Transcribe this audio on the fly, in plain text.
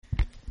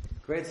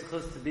Great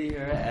zechus to be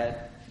here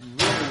at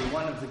really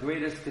one of the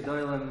greatest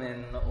gedolim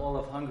in all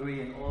of Hungary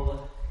and all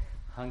of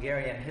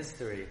Hungarian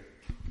history.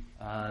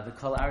 The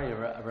Kol Arya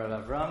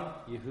Rav Avram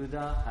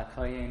Yehuda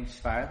HaKoyen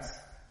Schwartz,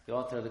 the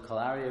author of the Kol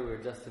Arya. We were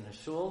just in his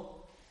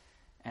shul,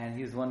 and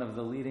he's one of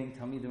the leading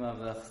Talmidim of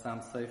the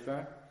Chassam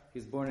Sofer. He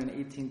was born in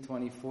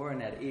 1824,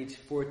 and at age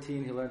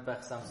 14 he learned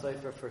Chassam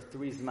Sofer for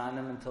 3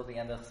 zmanim until the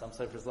end of Chassam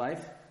Sofer's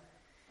life.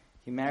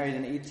 He married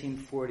in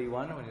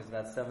 1841 when he was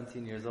about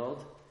 17 years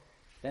old.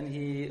 Then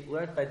he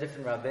learned by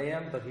different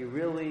Rabbeim, but he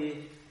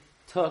really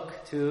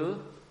took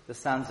to the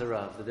Sanzer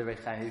Rav, the Divrei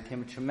Chaim. He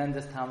became a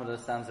tremendous Talmud of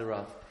the Sanzer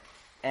Rav.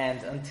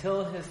 And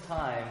until his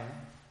time,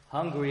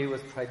 Hungary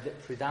was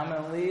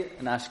predominantly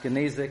an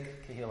Ashkenazic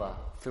Kehillah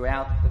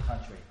throughout the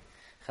country.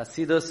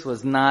 Hasidus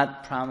was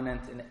not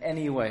prominent in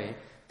any way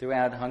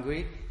throughout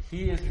Hungary.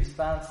 He is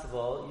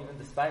responsible, even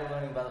despite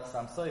learning about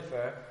Chassam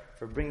Sofer,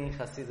 for bringing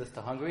Hasidus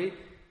to Hungary.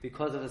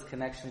 Because of his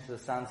connection to the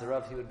Sanzer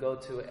Rav, he would go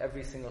to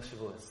every single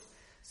Shavuos.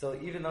 So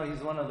even though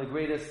he's one of the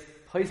greatest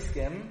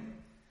poskim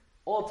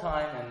all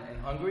time in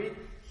Hungary,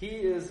 he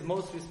is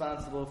most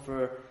responsible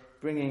for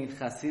bringing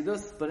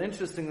Chasidus. But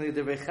interestingly,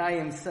 the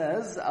Rechaim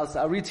says,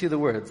 I'll read to you the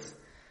words,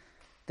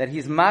 that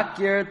he's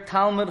Makir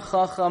Talmud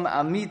Chacham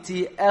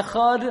Amiti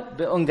Echad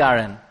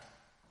Be'Ungaren.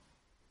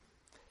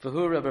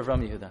 V'hu Rav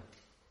Avram Yehuda.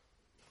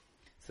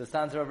 So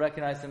Sanzer Rav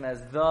recognized him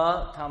as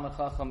the Talmud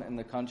Chacham in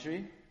the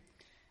country.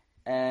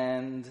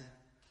 And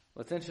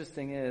what's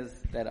interesting is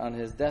that on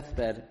his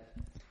deathbed,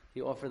 he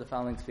offered the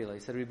following tefillah. He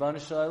said, Ribbon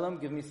Shalom,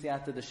 give me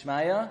siyata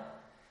d'shmaya,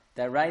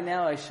 that right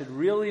now I should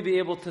really be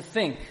able to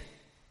think.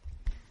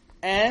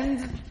 And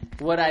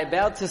what I'm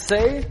about to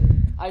say,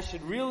 I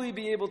should really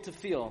be able to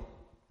feel.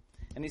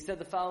 And he said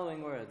the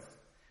following words.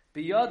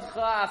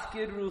 Biyodcha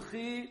afkid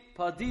ruchi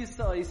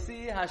padisa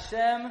isi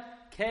Hashem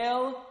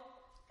kel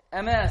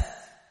emes.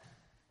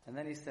 And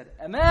then he said,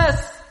 emes,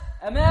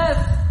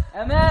 emes,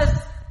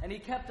 emes. And he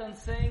kept on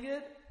saying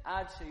it,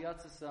 ad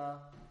sheyatzasa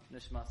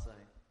nishmasai.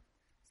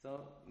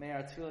 So, may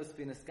our tefillos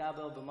be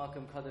niskabel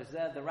b'makom kadosh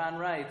zeh. The Ran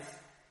writes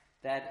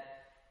that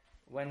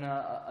when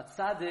a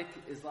tzaddik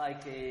is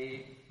like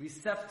a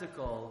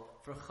receptacle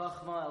for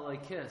chachma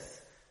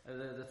eloikis,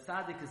 the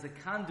tzaddik is a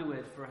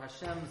conduit for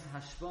Hashem's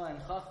hashva and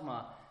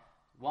chachma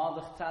while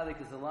the tzaddik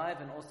is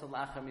alive, and also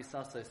lachar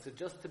misasai. So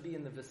just to be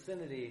in the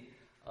vicinity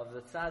of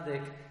the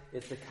tzaddik,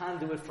 it's a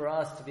conduit for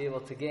us to be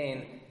able to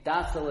gain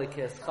das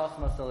eloikis,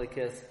 chachma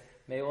eloikis.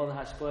 May all the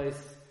hashbois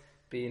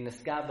be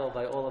niskabel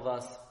by all of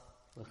us.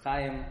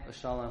 L'chaim,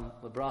 l'shalom,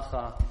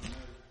 l'bracha,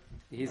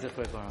 Yehi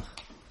Zechor Baruch.